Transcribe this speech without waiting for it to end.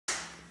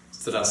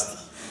Zdrasti.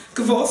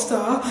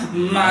 Gvosta,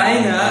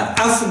 meine,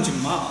 I'm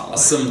Jamal.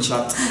 Awesome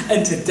chat.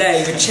 And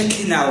today we're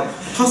checking out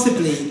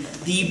possibly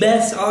the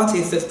best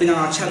artist that's been on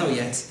our channel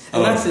yet.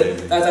 And that's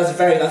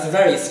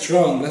very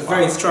strong. That's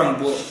very strong.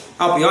 But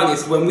I'll be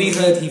honest, when we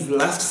heard his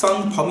last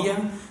song, Pomia,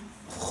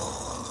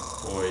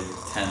 boy,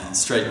 10,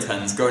 straight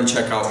 10s. Go and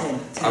check out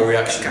our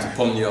reaction to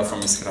Pomia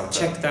from Iskrata.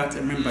 Check that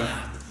and remember,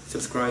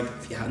 subscribe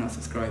if you have not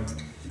subscribed.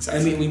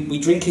 Exactly. And we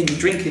drinking to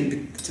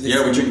this.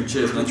 Yeah, we're drinking.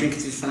 Cheers, man. We're drinking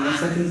to this song. 1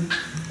 second.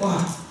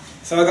 Wow.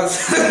 So I got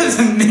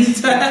some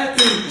minter.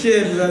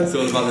 Cheers, man. It's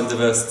all about the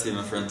diversity,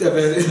 my friend.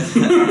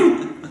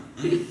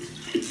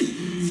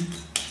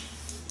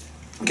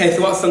 Okay,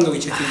 so what song are we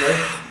checking, bro?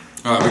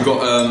 Alright, we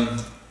got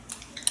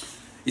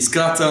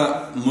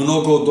Iskrata,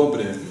 Mnogo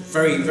Dobre.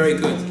 Very, very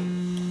good.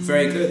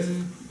 Very good.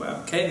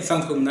 Wow, okay, the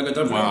song's called Mnogo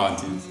Dobre. Wow,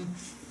 dude.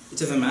 It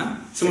doesn't matter.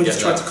 Someone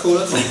just tried to call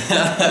us.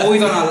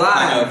 Always on our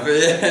live.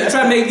 We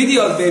try to make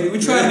videos, baby. We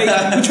try to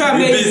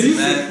make busy,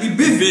 man. We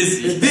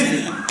busy. We're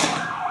busy.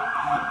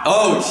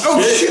 Oh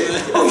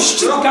shit! Oh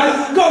shit,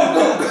 guys! Go!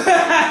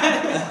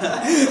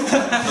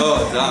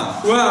 Oh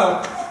damn!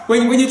 Wow!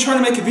 When you're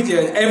trying to make a video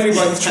and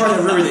everybody's trying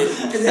to ruin it,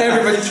 Guys,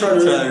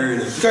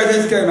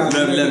 let's go, man.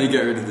 Let me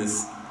get rid of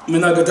this.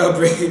 Mnogo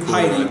Dobre,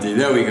 Heidi.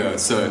 There we go.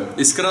 So,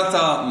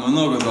 Iskrata,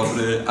 Mnogo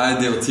Dobre,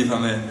 ajde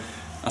otivame,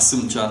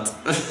 asum chat.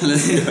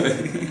 Let's go.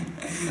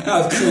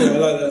 That was cool. I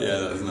like that. Yeah,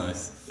 that was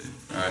nice.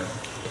 All right,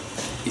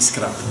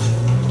 Iskrata.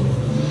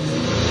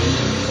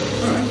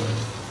 All right.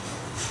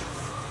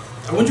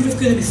 I wonder if it's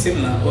going to be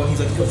similar or he's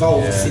like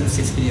evolved since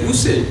this video. We'll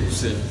see. We'll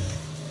see.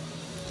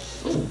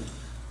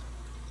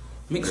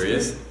 Mixed. There he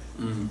is.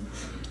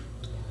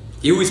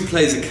 He always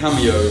plays a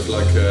cameo of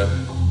like a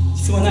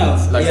someone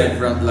else, like a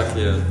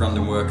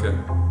random worker.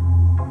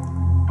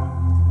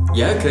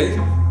 Yeah, okay.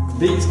 The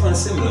beat's kind of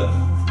similar.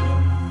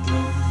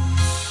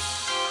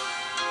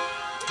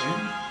 Okay.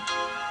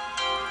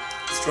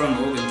 Strong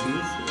organ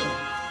keys.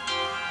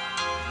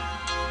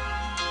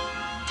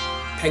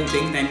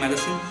 Painting named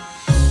Madison.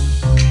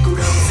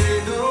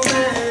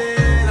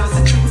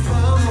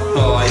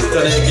 Oh, he's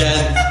done it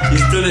again.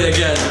 He's done it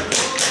again.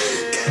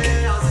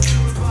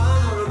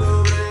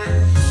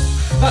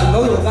 That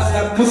logo,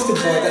 that mustard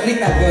boy, that nick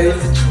that boy.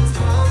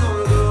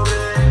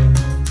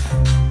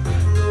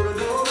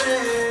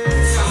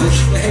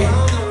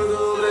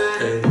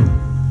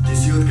 Ti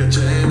si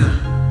odkačena,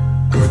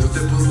 който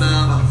те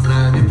познава,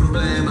 знае ми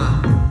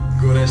проблема.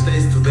 Гореща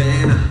и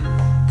студена,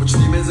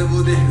 почти ме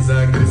забуди,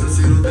 за актриса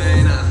си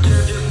родена.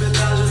 Кефят ме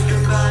даже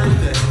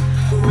скандалите,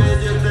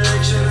 комедията,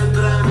 екшена,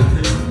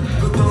 драмите.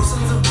 Готов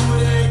съм за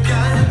буря и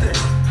каняте,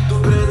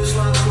 добре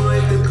дошла в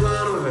моите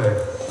кланове.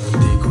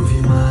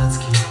 Бутикови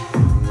мацки,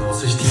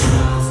 носещи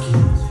маски,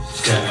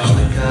 чакаш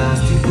на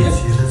кастинг, ти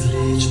си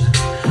различна,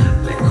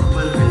 леко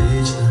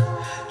първична,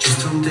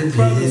 чувствам те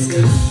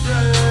близка.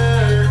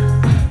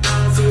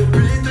 Аз се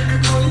опита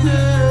какво ли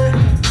не.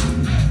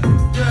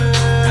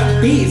 That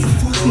beat is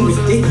fucking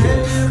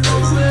ridiculous.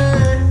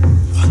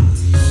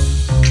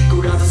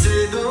 Когато си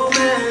до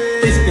мен,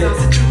 аз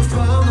се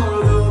чувствам много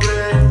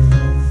добре.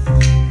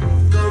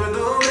 Много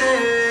добре,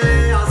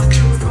 аз се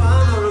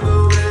чувствам много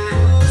добре.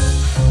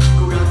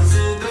 Когато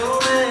си до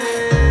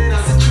мен,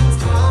 аз се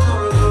чувствам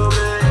много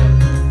добре.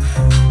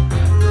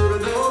 Много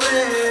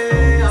добре,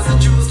 аз се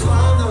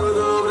чувствам много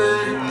добре.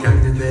 Как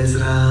не те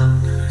срам,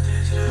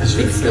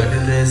 как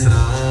не те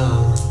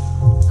срам.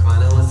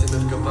 Хванала си ме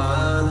в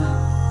капана,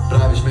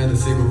 правиш ме да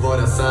си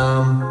говоря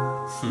сам.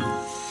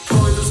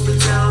 Твоето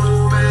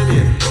специално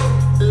умение,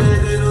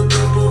 леденото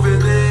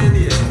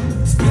поведение,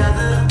 спря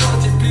да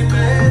работи при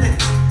мене.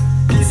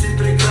 Ти си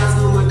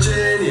прекрасно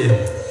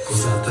мъчение.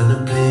 Косата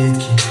на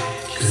плитки,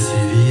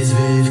 красиви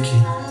извивки,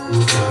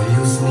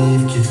 лукави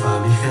усмивки, това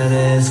ми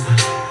харесва.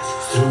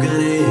 С друга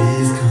не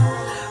искам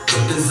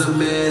да те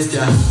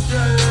заместя.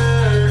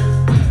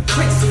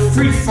 Wait,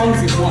 3 songs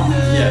in one.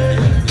 Yeah.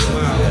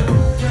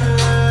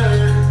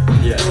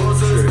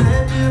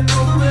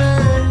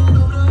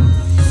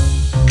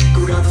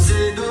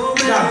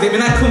 Nah, baby,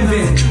 when that comes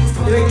in,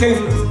 it goes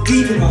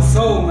deep in my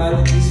soul, man.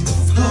 It's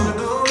just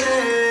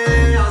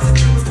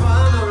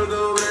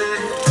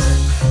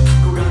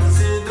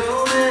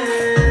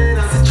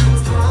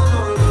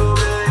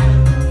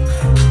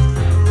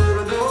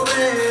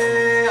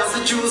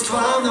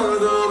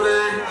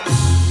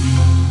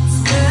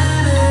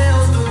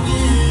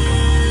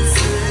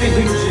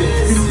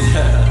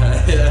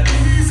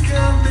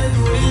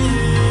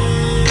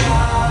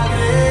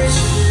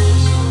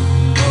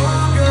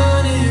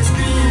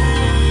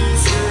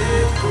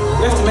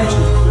you have to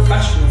mention the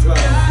fashion as well.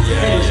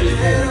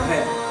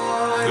 Head.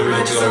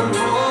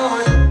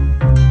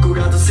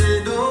 Когато си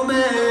до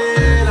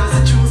мен, аз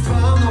се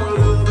чувствам много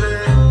добре.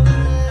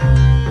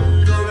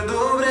 Много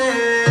добре,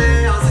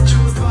 аз се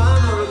чувствам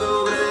много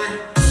добре.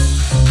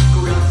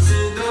 Когато си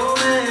до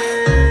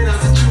мен, аз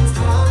се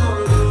чувствам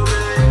много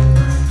добре.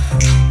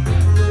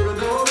 Много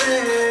добре,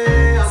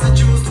 аз се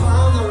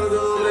чувствам много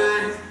добре.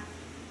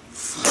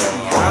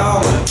 Wow.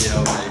 Yeah,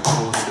 mate,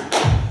 awesome.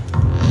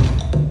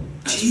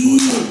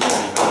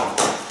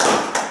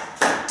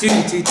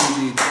 Dude,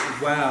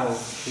 Wow,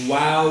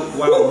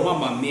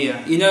 mamma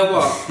mia. You know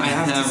what? I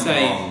have to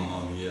say,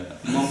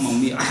 mamma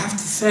mia. I have to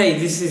say,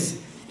 this is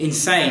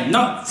insane.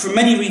 Not for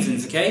many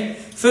reasons, okay?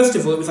 First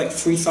of all, it was like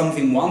 3 songs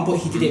in one, but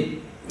he did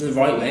it the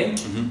right way.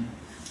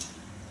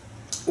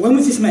 When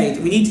was this made?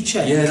 We need to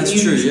check. Yeah, that's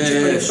true.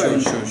 Yeah, sure.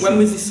 When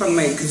was this song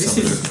made? Because this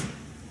is...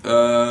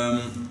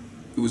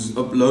 It was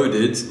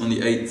uploaded on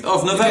the 8th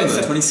of November,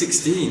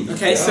 2016.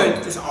 Okay, so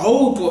it's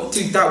old, but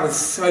dude, that was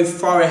so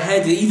far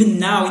ahead. Even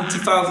now, in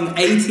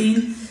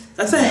 2018,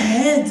 that's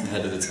ahead.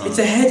 Ahead of the time. It's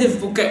ahead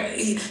of...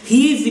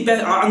 He is the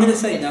best... I'm going to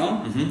say it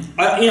now.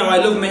 I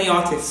love many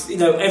artists. You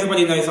know,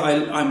 everybody knows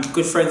I'm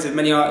good friends with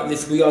many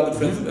artists. We are good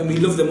friends, and we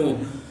love them all.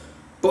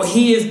 But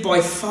he is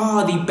by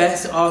far the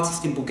best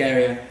artist in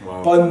Bulgaria.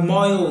 Wow. By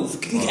miles.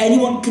 Can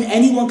anyone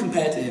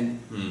compare to him?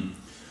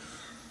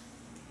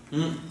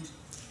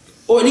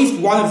 Or at least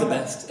one of the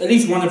best. At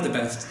least one of the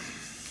best.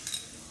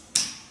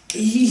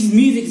 His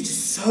music is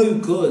just so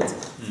good.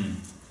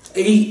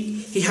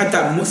 He had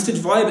that mustard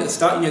vibe at the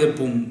start, you know, the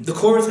boom. The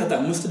chorus had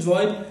that mustard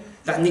vibe,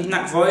 that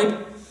knick-knack vibe.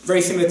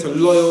 Very similar to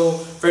Loyal,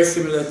 very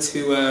similar to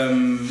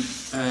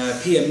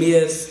Pia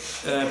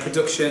Mia's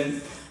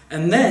production.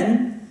 And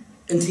then,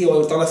 until I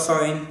was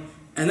 $,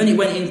 and then it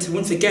went into,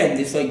 once again,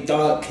 this like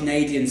dark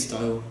Canadian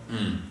style.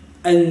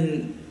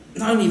 And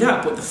not only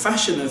that, but the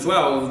fashion as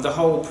well, the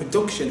whole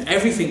production,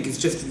 everything is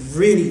just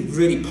really,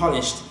 really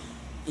polished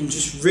and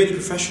just really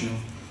professional.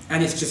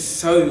 And it's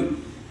just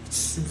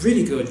it's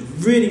really good,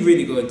 really,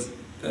 really good.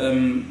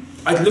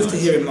 I'd love to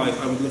hear him live.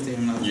 I would love to hear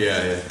him live.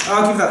 Yeah.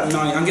 I'll give that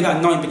 9. I'm giving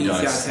that 9 beneath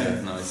out of 10.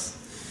 Yeah, nice.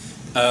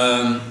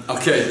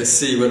 Okay, let's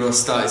see, where do I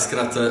start?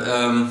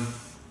 Iskrata.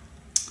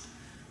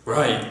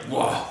 Right,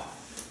 wow.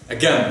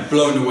 Again,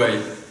 blown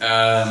away.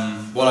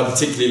 What I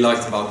particularly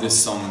liked about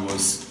this song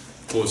was,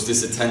 of course,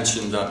 this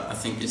attention that I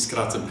think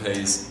Iskrata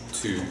pays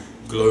to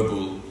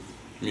global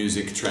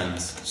music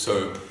trends.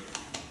 So,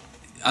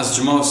 as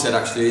Jamal said,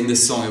 actually, in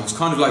this song, it was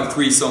kind of like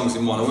 3 songs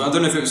in one. I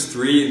don't know if it was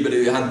 3, but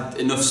it had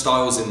enough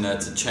styles in there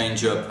to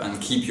change up and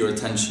keep your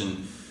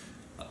attention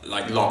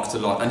like locked a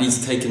lot. And he's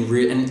taken,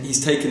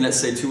 let's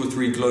say, 2 or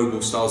 3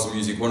 global styles of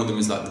music. One of them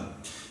is like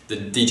the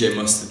DJ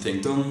Mustard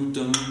thing, dum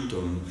dum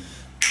dum.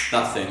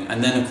 That thing,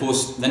 and then of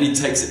course, then he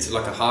takes it to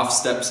like a half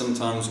step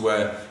sometimes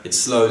where it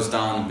slows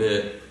down a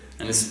bit,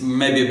 and it's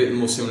maybe a bit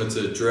more similar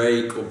to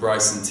Drake or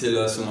Bryson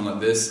Tiller, someone like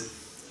this.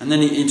 And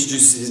then he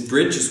introduces his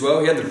bridge as well.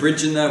 He had the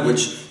bridge in there,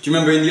 which, do you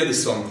remember in the other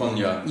song,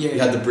 Ponya? Yeah. He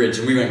had the bridge,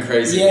 and we went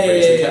crazy with the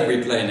bridge. We kept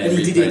replaying it. And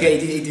he did it again.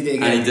 He did it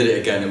again. And he did it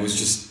again. It was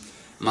just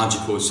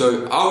magical.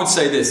 So I would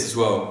say this as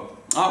well.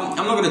 I'm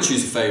not going to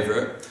choose a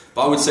favourite,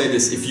 but I would say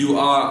this: if you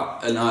are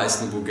an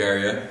artist in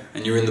Bulgaria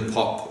and you're in the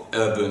pop,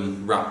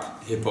 urban,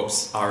 rap, hip-hop,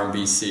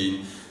 R&B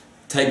scene,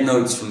 take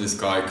notes from this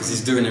guy, because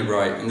he's doing it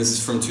right. And this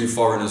is from 2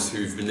 foreigners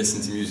who've been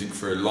listening to music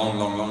for a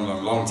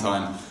long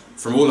time,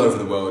 from all over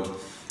the world.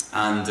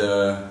 And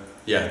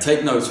yeah,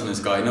 take notes from this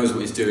guy. He knows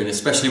what he's doing,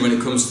 especially when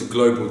it comes to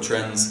global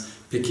trends,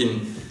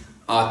 picking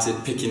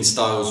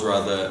styles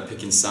rather,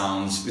 picking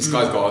sounds. This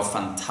guy's got a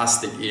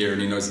fantastic ear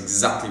and he knows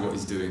exactly what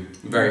he's doing.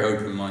 Very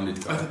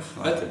open-minded guy.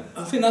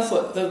 I think that's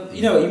what,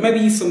 maybe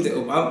you summed it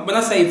up. When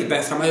I say the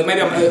best,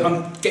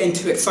 I'm getting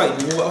too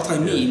excited. What I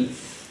mean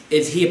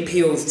is he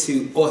appeals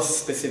to us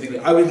specifically.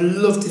 I would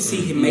love to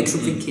see him make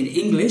something in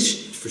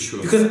English. For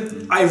sure.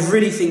 Because I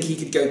really think he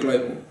could go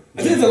global.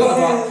 I think there's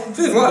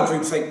a lot of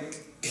groups like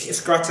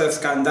Iskrata,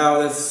 Scandal,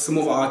 there's some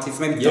other artists,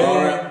 maybe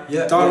Dara,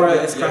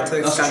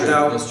 Iskrata,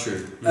 Scandal. That's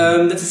true.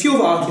 There's a few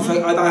other artists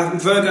like I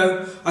have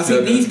Virgo. I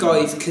think these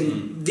guys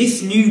can the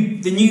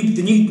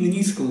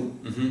new school,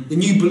 the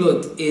new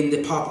blood in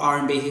the pop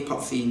R&B hip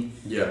hop scene.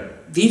 Yeah.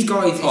 These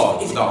guys,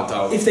 without a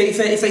doubt. If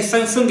they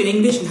sung in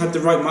English and had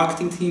the right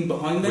marketing team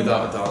behind them,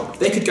 without a doubt,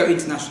 they could go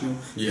international.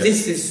 Yeah.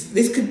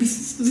 This could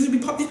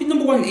be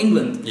number 1 in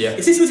England. Yeah.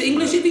 If this was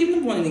English, it'd be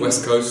number 1 in England.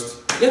 West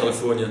Coast,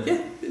 California. Yeah.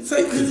 So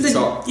it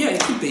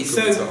could be.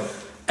 So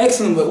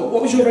excellent work.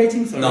 What was your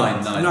rating? Sorry.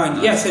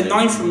 9. Yeah, so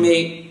 9 from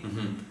me.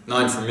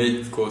 9 from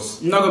me, of course.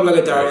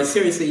 Mnogo Dobre,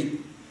 seriously,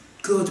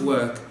 good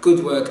work,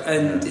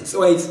 and it's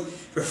always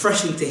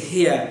refreshing to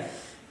hear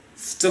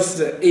stuff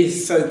that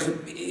is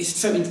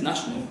so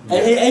international.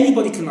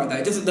 Anybody can like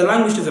that. The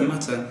language doesn't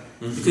matter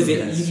because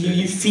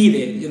you feel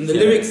it. And the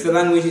lyrics, the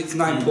language, it's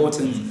not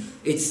important.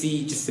 It's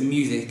just the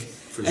music.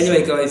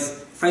 Anyway, guys,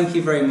 thank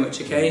you very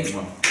much. Okay.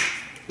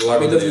 We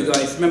love you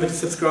guys. Remember to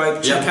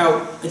subscribe, check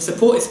out, and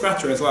support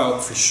Iskrata as well.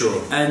 For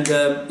sure. And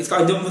it's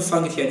got another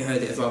song if you haven't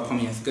heard it as well,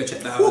 Pommy. So go check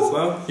that out as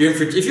well.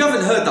 If you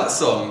haven't heard that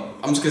song,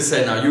 I'm just going to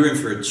say now, you're in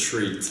for a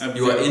treat.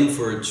 You are in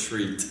for a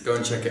treat. Go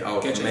and check it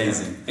out.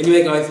 Amazing.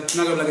 Anyway, guys,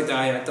 Mnogo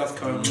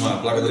Dobre.com.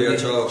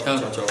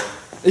 Ciao.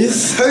 It's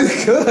so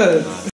good.